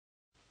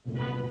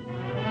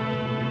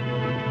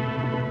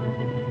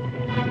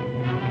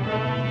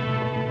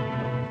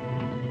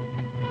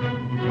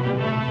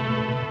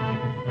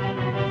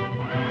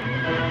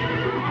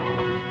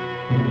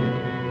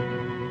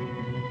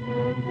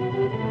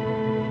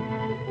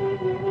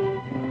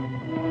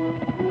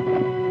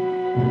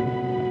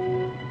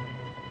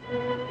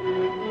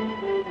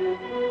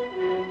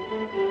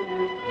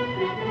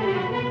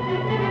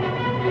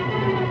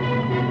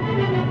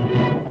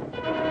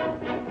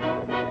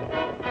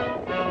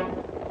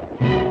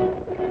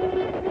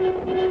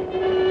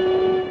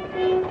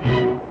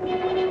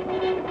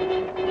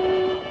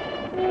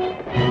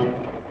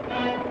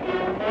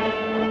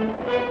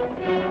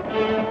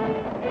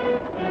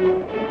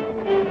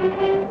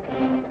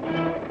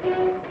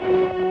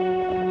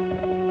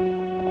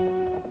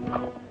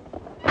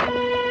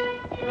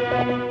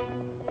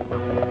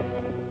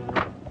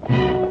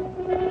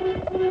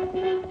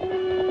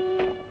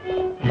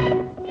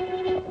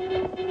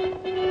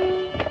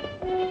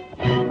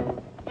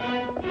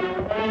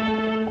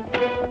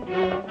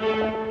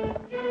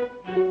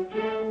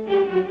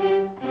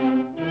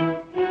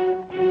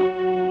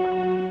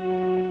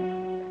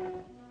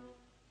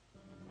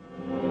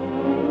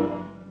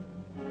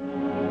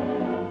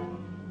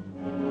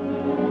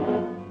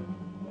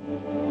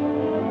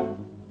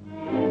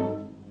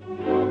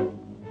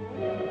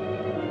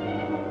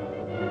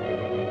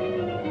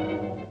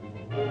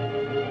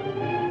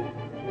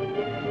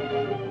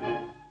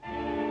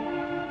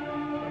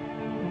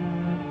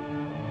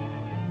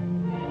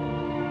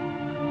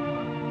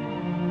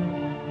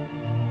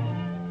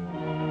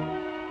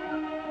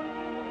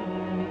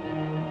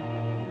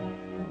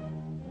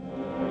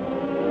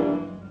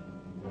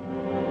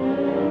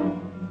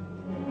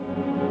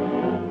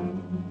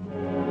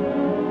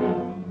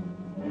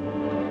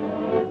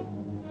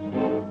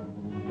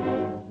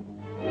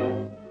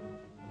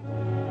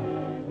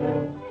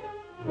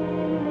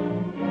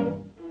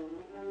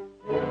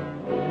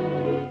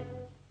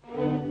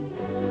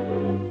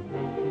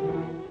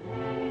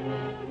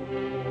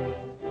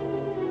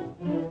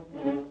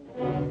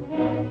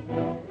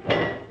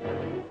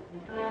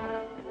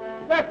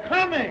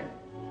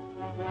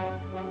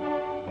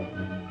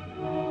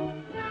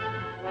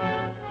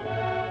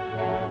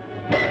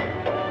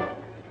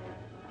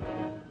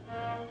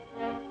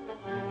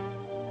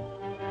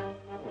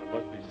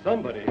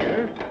Somebody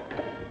here.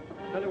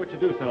 Tell you what you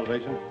do,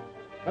 Salvation.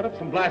 Cut up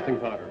some blasting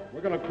powder.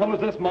 We're going to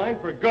close this mine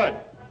for good.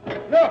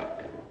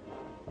 Look!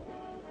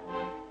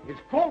 It's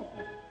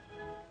Colton.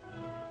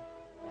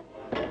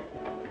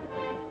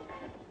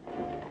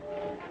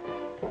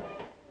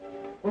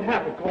 What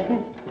happened,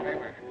 Colton?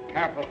 Kramer,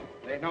 careful.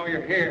 They know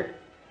you're here.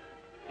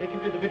 Take him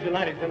to the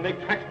Vigilantes and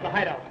make tracks for the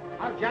hideout.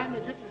 I'll jam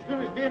you just as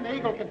soon as me and the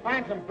Eagle can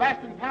find some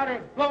blasting powder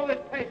and blow this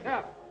place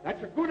up.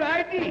 That's a good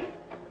idea.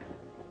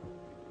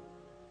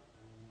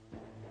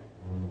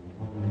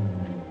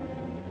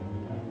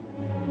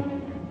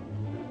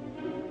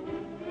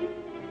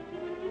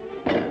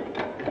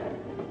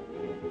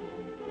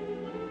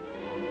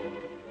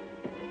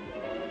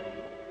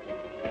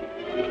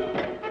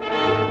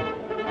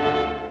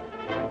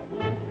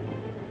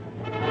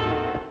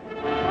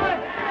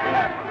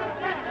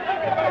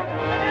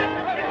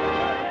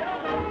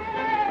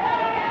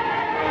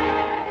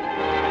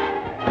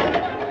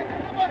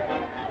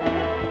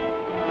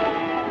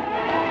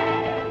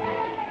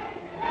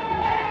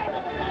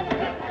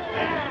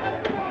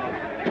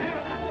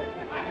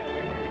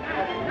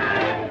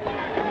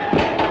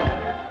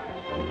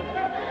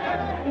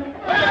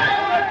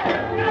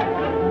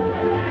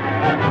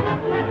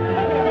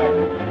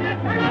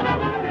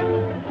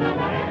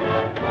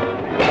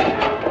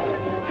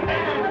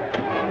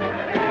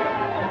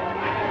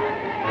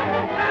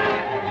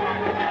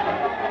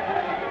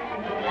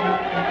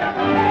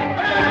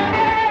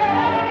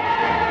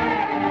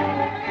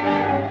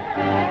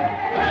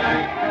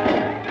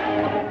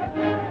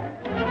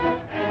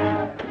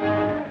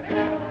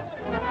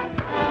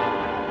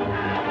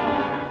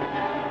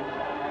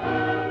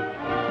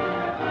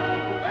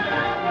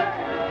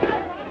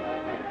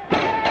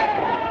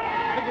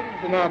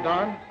 Now,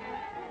 Don.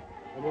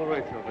 I'm all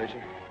right,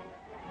 Salvation.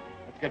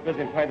 Let's get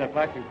busy and find that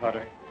blasting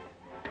powder.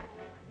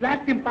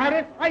 Blasting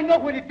powder? I know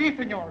what it is,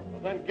 senor.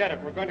 Well, then get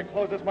it. We're going to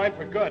close this mine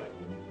for good.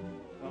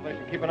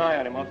 Salvation, keep an eye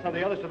on him. I'll send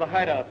the others to the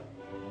hideout.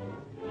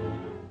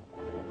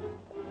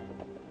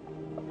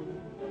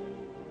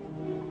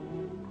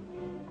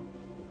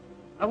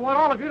 I want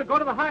all of you to go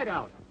to the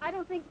hideout. I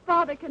don't think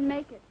Father can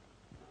make it.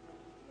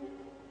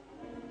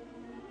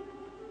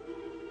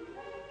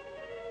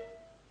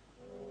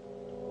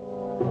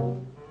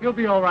 He'll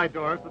be all right,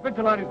 Doris. The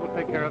Vigilantes will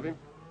take care of him.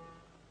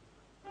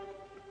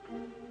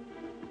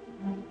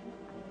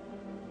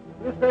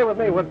 You stay with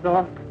me,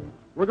 Woodsaw.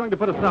 We're going to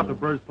put a stop to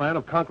Burr's plan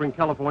of conquering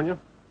California.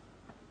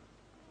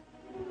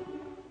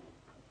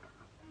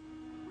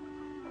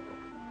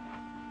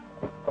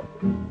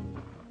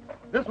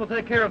 This will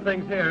take care of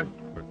things here.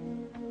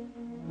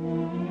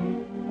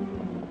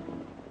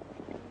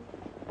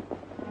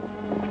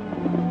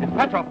 It's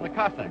Petrov and the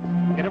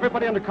Cossacks. Get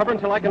everybody under cover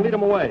until I can lead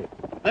them away.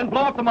 Then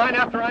blow up the mine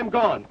after I'm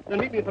gone. Then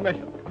meet me at the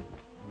mission.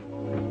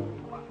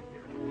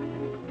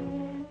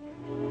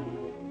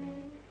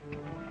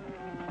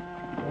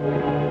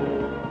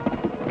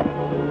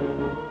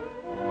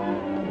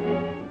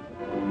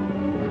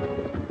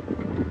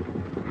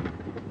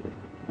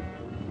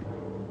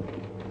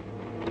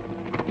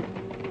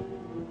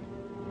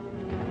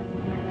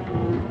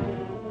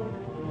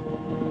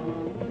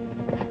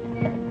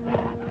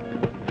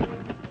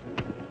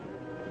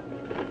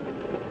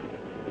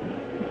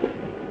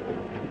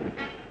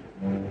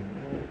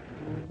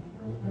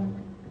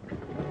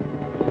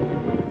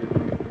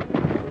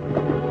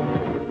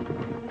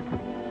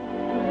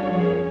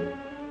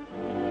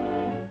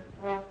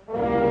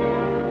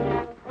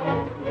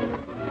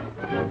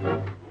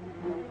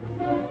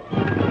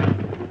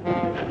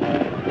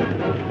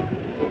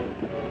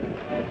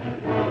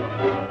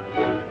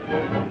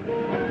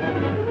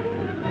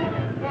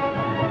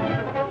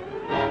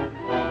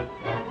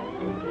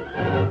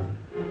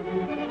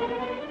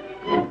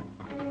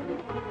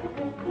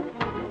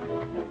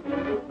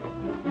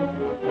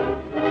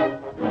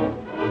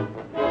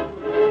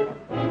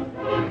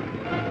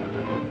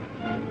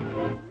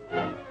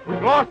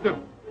 Lost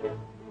him.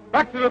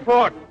 Back to the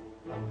fort.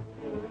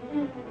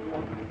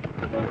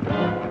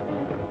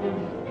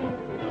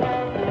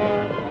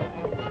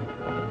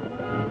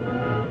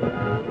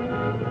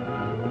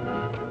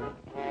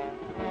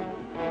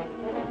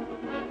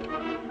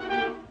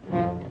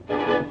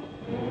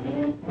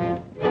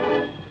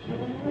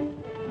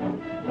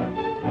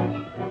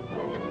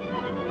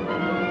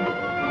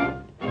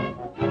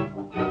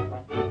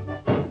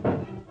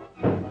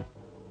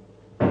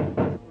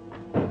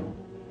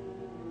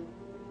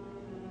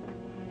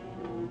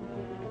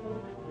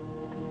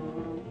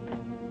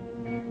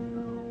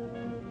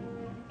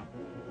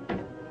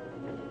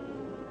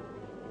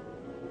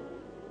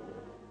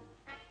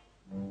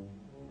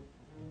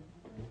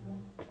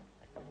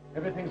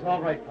 Everything's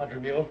all right, Padre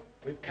Mule.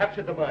 We've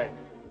captured the mine.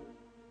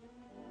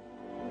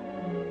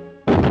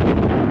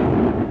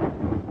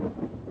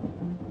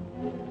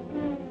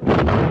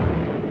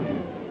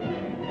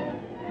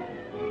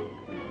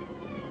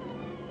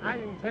 Now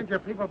you can send your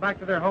people back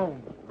to their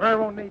homes. Burr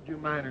won't need you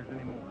miners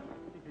anymore.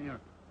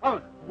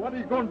 Oh, what are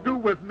you going to do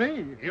with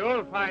me?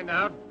 You'll find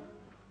out.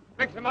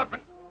 Fix him up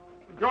and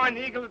join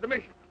the Eagle at the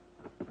mission.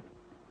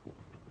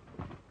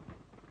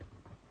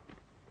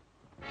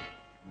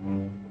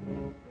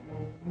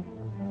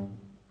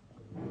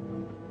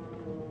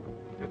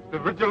 It's the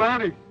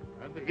Vigilantes.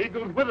 And the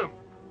Eagle's with him.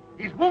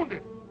 He's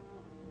wounded.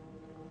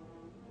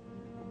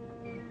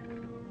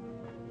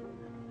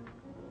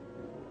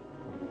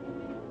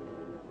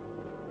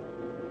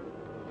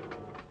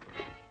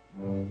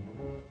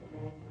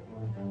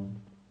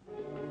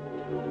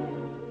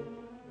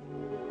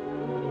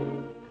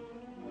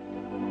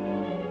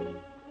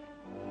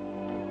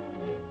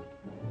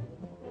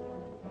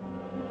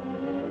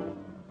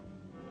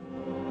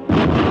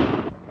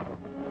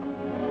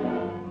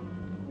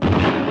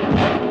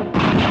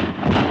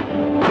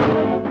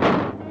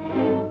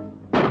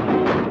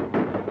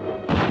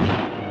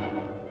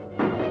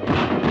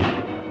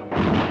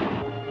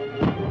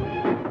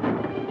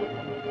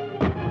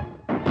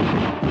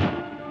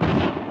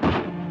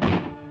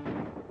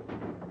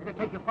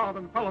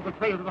 And follow the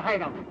trail to the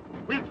hideout.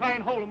 We'll try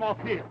and hold them off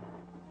here.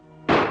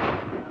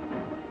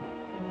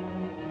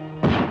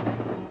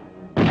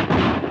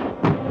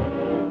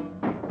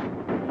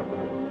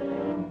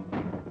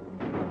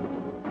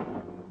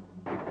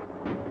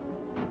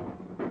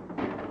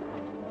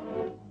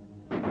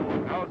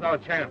 Now's our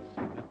chance.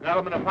 Just grab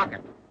them in a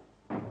pocket.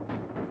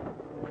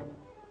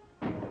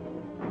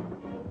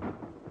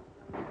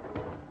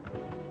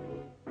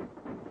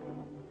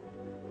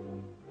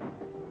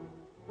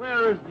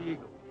 Where is the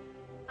Eagle?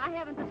 I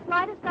haven't the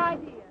slightest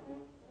idea.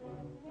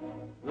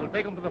 We'll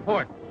take them to the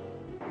fort.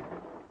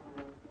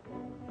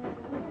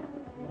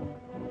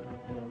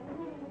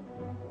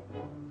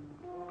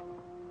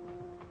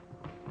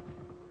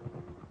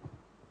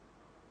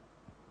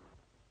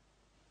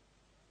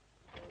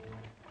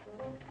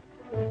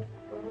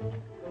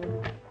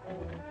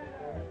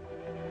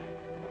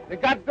 They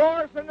got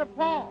Doris in the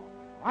paw.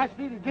 I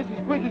see it just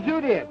as quick as you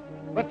did.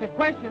 But the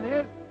question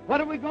is, what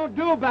are we going to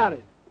do about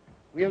it?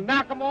 We'll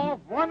knock them off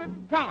one at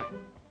a time.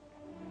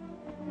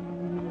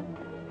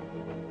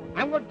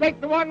 I'm going to take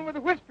the one with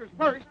the whiskers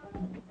first.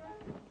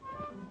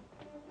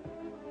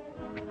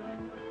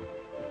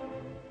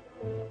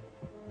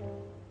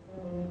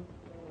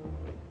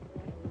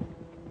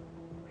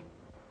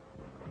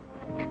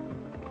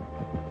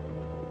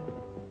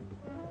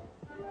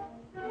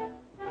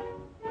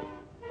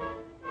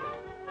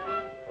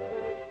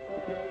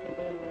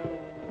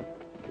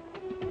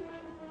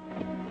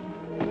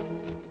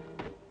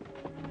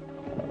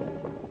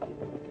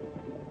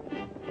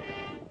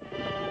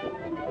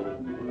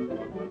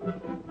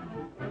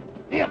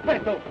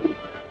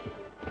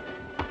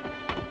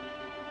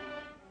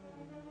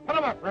 Put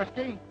him up,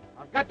 Rusty.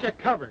 I've got you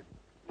covered.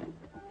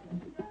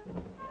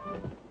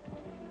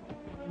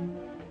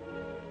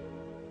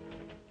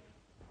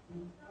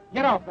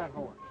 Get off that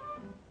horse.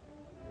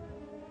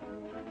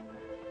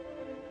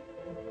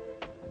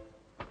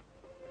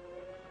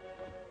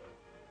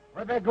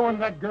 Where'd they go,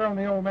 that girl and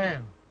the old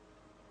man?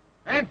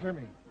 Answer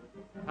me.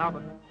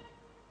 Albert,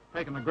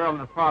 taking the girl and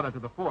her father to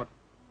the fort.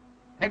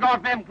 Take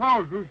off them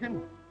clothes,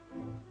 Lucian.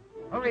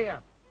 Hurry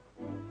up.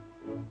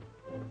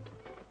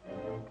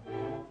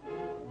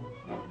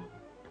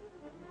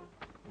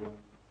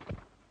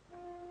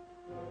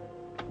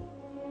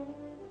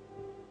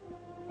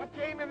 What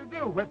you aiming to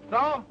do,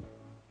 Whipsaw?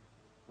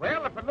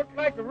 Well, if it looks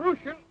like a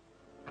Russian,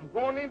 I'm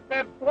going into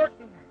that fort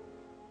and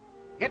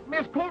get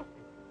Miss Colt.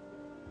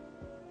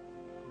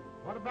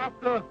 What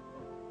about the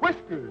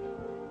whiskers?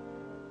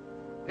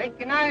 Take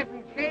your knife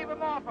and shave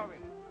them off of him.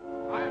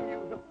 I'll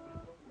use them.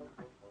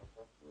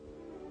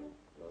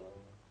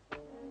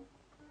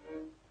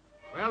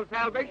 Well,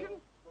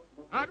 Salvation,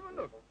 how do I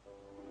look?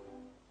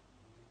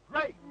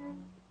 Great.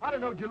 I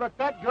didn't know you looked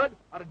that good.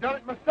 I'd have done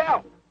it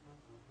myself.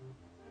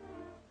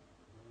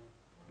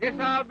 Guess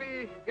I'll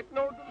be getting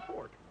over to the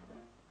fort.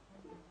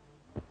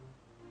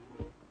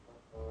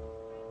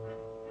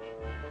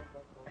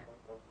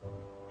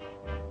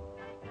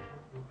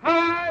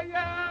 Ay,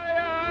 ay,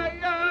 ay,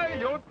 ay,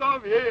 yo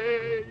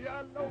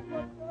todavía no.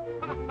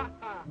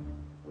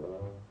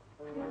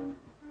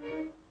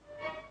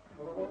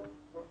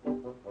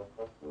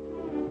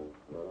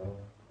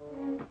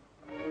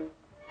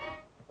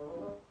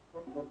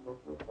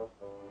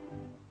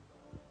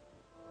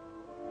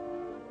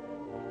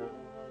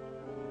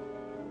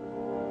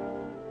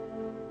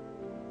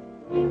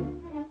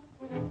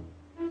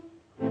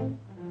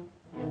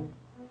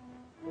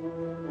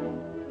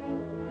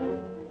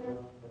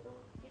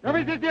 Что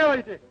вы здесь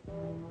делаете?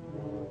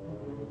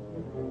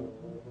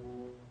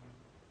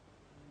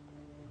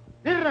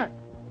 Верно?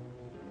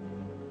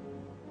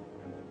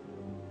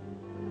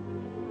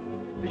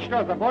 Ты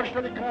что, забор, что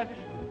ли, красишь?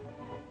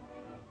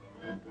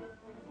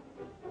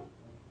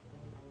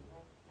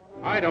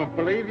 I don't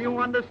believe you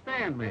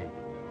understand me.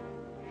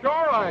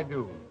 Sure I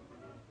do.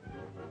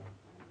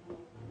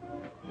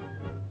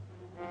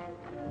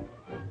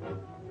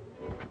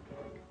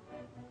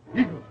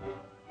 Eagle,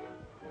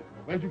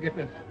 where'd you get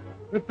this?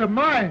 It's a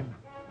mine.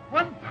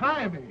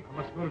 Untie me. I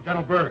must go to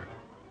General Burr.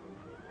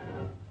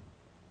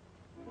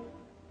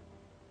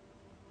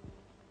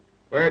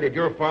 Where did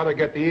your father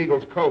get the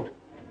eagle's coat?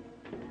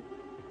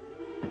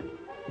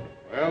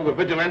 Well, the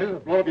vigilantes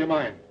have blown up your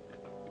mine.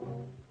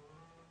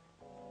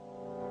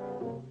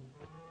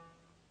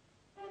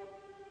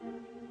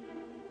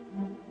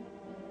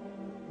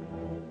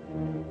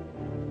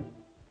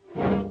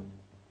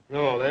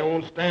 No, they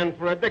won't stand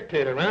for a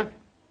dictator, huh?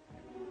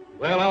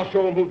 Well, I'll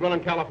show them who's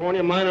running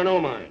California, mine or no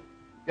mine.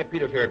 Get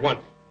Peters here at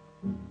once.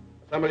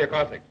 Assemble your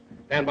Cossacks.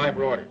 Stand by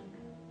for orders.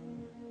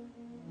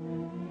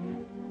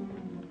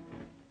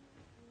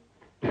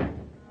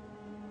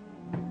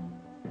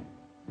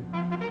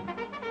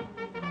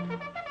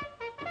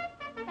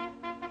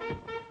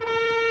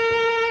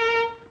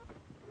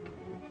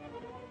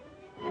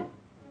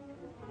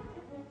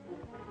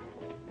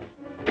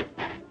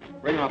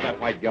 Bring out that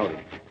white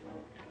gelding.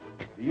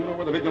 Do you know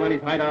where the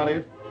vigilantes' hideout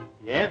is?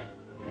 Yes.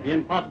 It'd be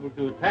impossible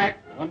to attack.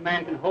 One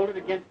man can hold it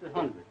against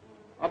 100.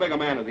 How big a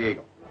man is the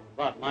eagle?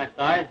 About my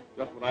size.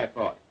 Just what I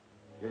thought.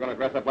 You're going to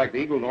dress up like the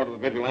eagle in order for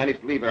the vigilantes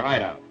to leave their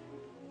hideout.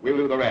 We'll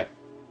do the rest.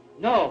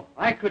 No,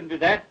 I couldn't do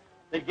that.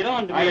 They'd get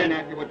on to me. I didn't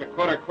ask you what you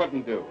could or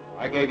couldn't do.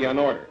 I gave you an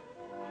order.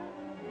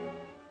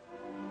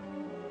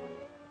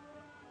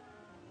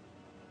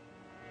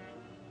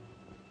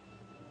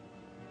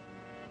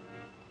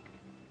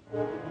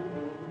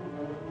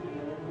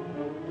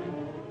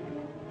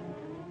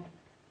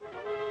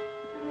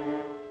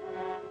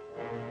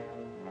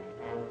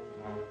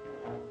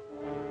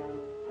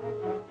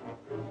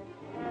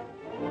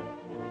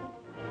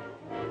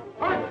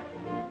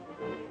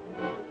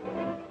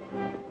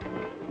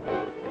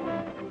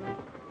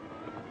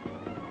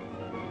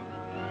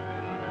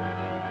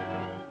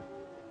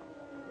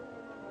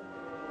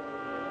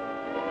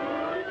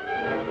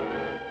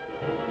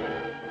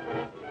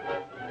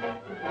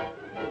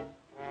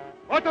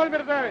 Вот он,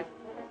 мерзавец!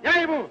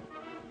 Я ему!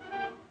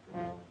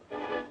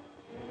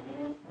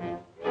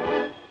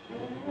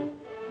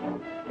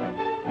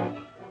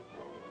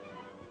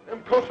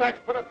 Them Cossacks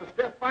put up a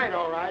stiff fight,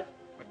 all right,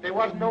 but they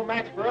wasn't no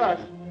match for us.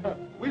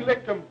 We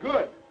licked them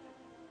good.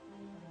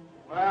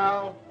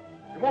 Well,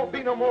 there won't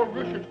be no more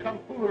Russians come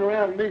fooling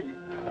around me.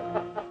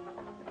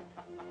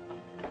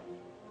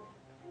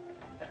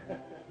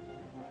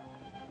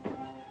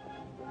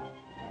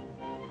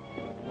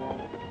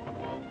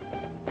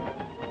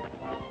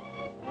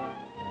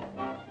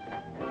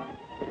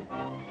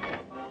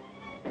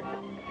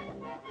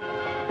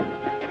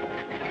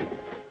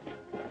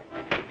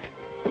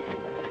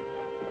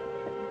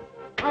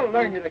 I'll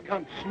learn you to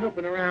come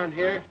snooping around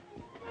here.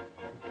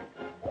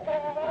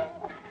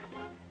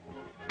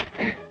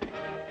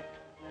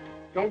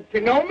 Don't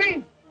you know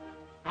me?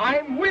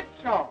 I'm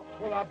Whipsaw.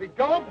 Well, I'll be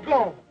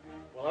doggone.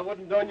 Well, I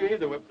wouldn't done you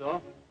either,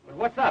 Whipsaw. But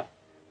what's up?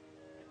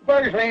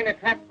 Burr's laying a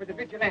trap for the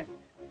vigilantes.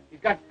 He's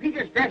got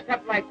Peters dressed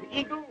up like the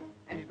eagle,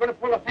 and he's going to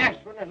pull a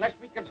fast one unless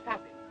we can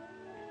stop him.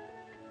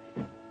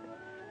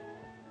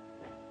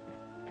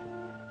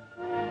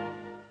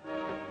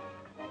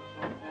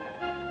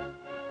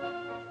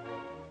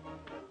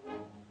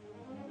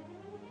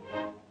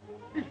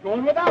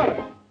 going without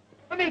us.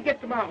 Let me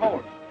get to my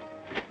horse.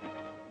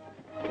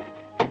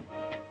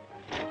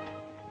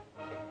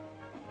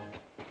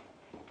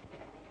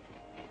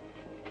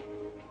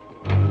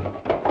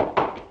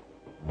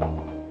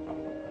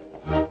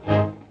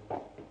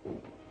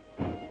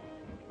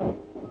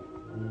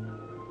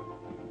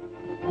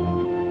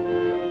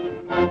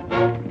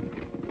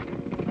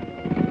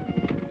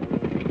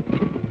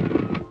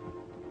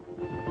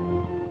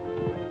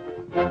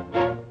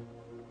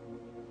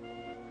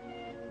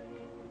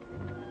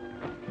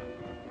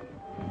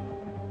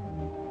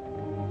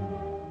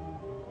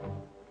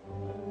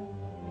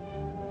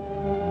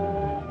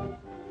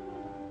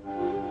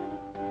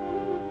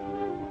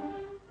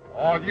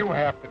 All you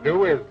have to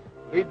do is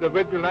lead the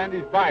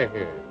vigilantes by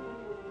here.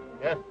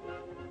 Yes.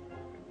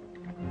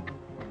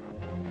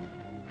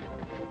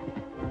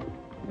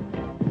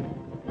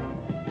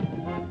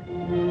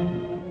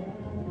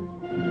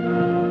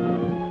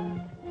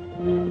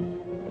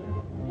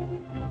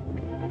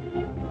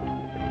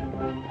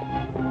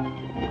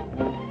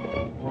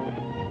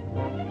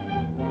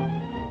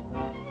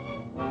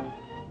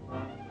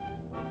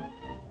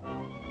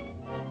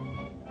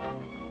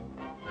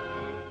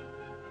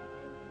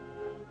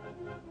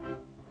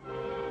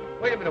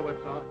 Wait a minute,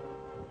 Whipsaw.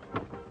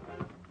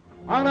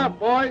 On up,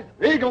 boys.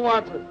 The Eagle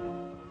wants us.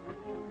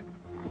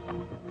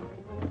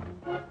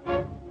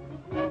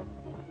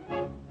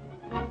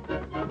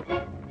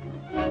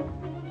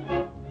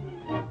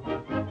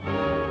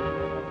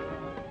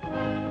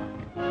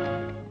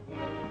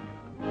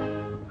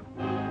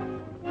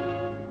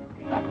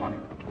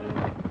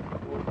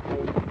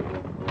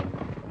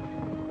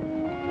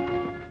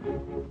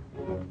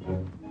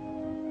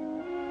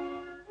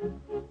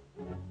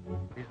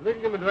 He's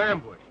leading him into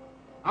ambush.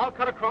 I'll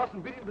cut across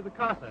and beat him to the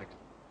Cossacks.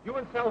 You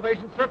and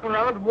Salvation circle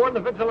around and warn the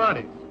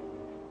vigilantes.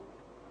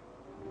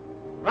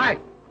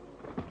 Right.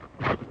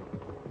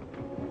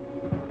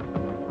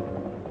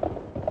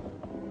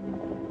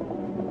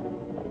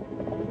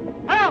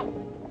 Help!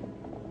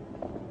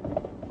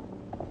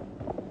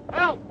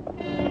 Help!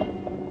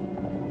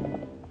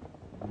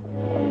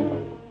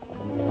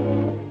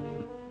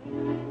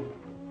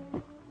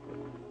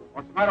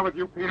 What's the matter with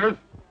you, Peters?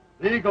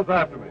 The Eagle's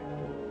after me.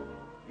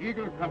 The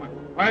Eagle's coming.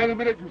 Right in the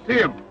minute you see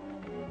him.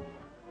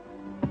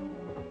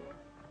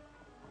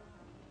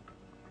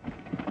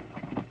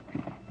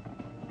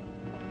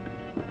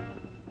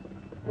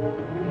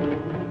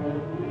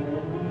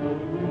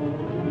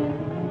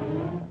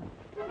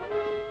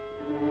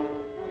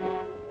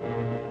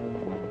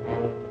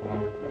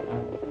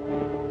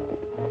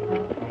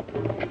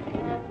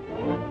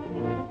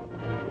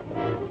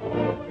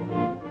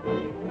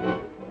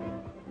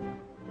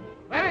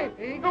 That ain't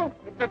the Eagle.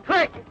 It's a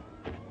trick.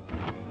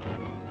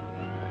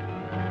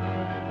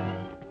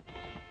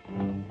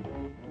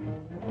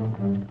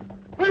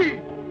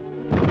 Please.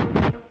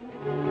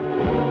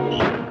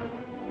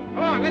 Come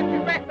on, let's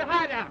get back to the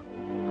hideout.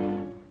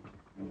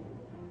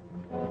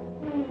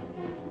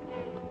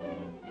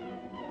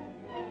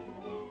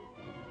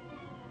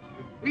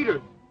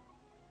 Peters.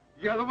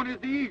 The other one is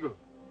the Eagle.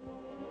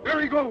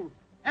 There he goes.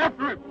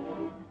 After him.